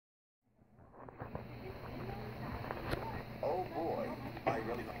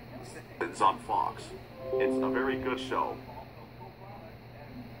It's on Fox. It's a very good show.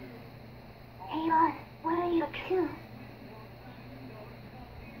 Hey Ron, what are you up to?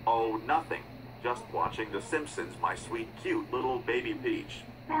 Oh, nothing. Just watching The Simpsons, my sweet, cute little baby Peach.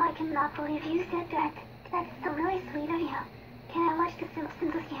 Well, I cannot believe you said that. That's so really sweet of you. Can I watch The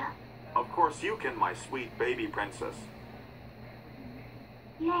Simpsons with you? Of course you can, my sweet baby princess.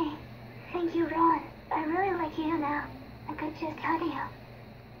 Yay. Thank you, Ron. I really like you now. I could just hug you.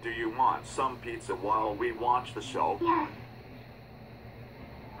 Do you want some pizza while we watch the show? Yes.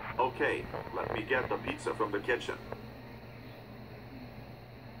 Okay, let me get the pizza from the kitchen.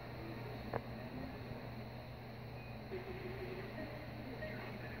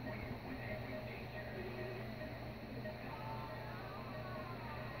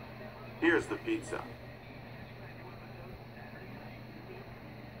 Here's the pizza.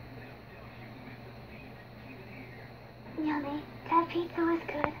 Yummy. That pizza was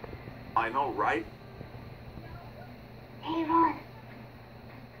good. I know, right? Hey Ron,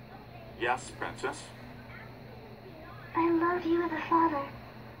 Yes, princess. I love you as a father.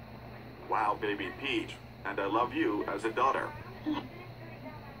 Wow, baby Peach. And I love you as a daughter. Yeah.